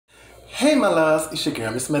Hey my loves, it's your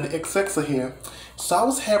girl, Miss Medi XX here. So I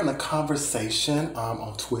was having a conversation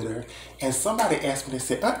on Twitter, and somebody asked me, they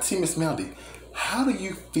said, Auntie Miss Melody, how do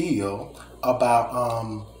you feel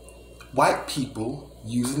about white people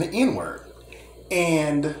using the N-word?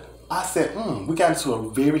 And I said, we got into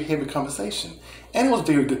a very heavy conversation, and it was a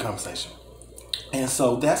very good conversation. And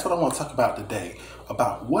so that's what I want to talk about today,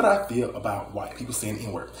 about what I feel about white people saying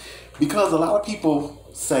N-word. Because a lot of people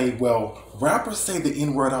say, well, rappers say the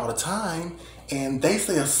N-word all the time, and they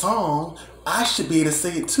say a song, I should be able to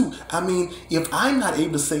say it too. I mean, if I'm not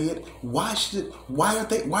able to say it, why are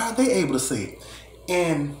they able to say it?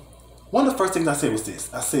 And one of the first things I said was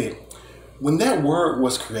this. I said, when that word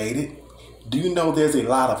was created, do you know there's a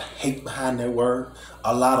lot of hate behind that word,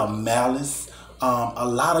 a lot of malice, a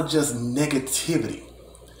lot of just negativity.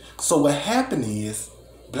 So what happened is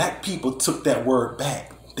black people took that word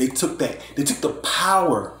back. They took the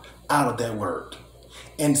power out of that word.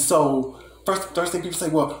 And so first thing people say,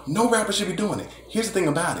 well, no rapper should be doing it. Here's the thing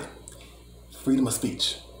about it. Freedom of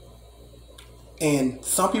speech. And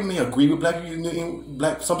some people may agree with black people.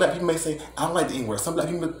 Some black people may say, I don't like the N-word. Some black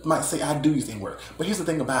people might say, I do use the N-word. But here's the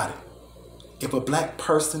thing about it. If a black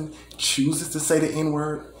person chooses to say the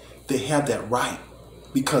N-word, they have that right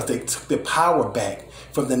because they took their power back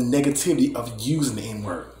from the negativity of using the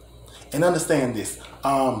N-word. And understand this.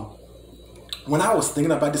 When I was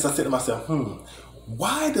thinking about this, I said to myself,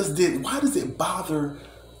 why does it bother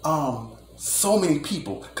so many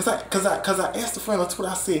people? Because I asked a friend on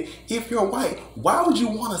Twitter, I said, if you're white, why would you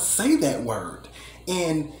want to say that word?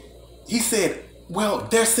 And he said, well,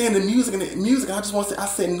 they're saying the music and the music. I just want to say, I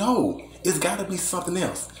said, no, it's got to be something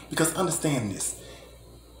else. Because understand this.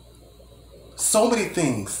 So many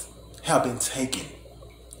things have been taken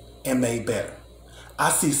and made better. I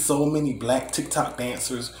see so many black TikTok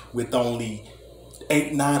dancers with only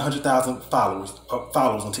 900,000 followers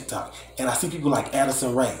on TikTok. And I see people like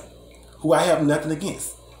Addison Rae, who I have nothing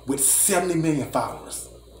against, with 70 million followers.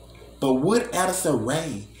 But would Addison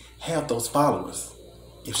Rae have those followers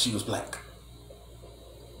if she was black?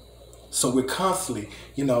 So we're constantly,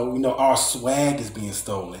 our swag is being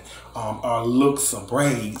stolen, our looks are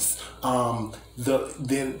braids,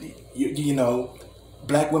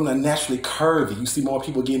 black women are naturally curvy. You see more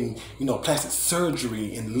people getting, plastic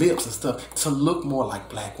surgery and lips and stuff to look more like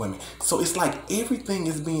black women. So it's like everything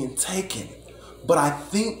is being taken. But I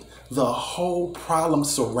think the whole problem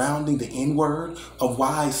surrounding the N-word of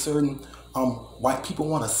why certain white people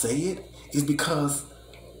want to say it is because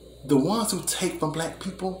the ones who take from black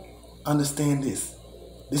people understand this.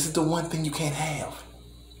 This is the one thing you can't have.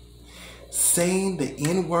 Saying the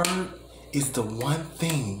N-word is the one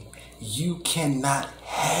thing you cannot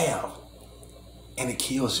have. And it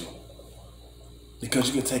kills you. Because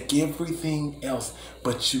you can take everything else,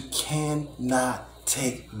 but you cannot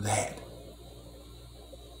take that.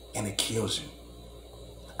 And it kills you.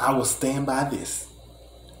 I will stand by this.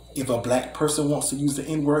 If a black person wants to use the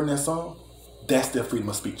N-word in their song, that's their freedom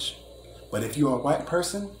of speech. But if you're a white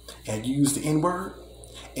person and you use the N-word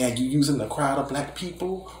and you use it in a crowd of black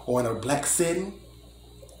people or in a black setting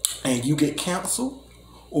and you get canceled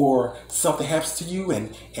or something happens to you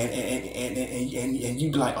and you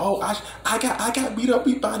be like, oh, I got beat up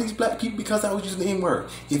by these black people because I was using the N-word.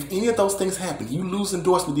 If any of those things happen, you lose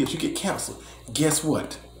endorsement deals, you get canceled. Guess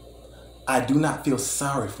what? I do not feel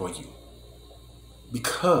sorry for you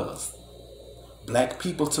because black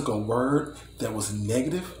people took a word that was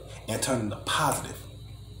negative and turned into positive.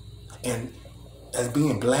 And as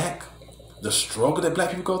being black, the struggle that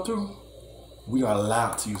black people go through, we are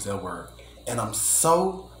allowed to use that word. And I'm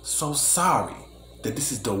so sorry that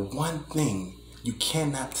this is the one thing you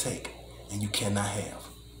cannot take and you cannot have.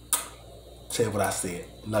 Tell you what I said.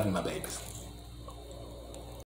 Love you, my babies.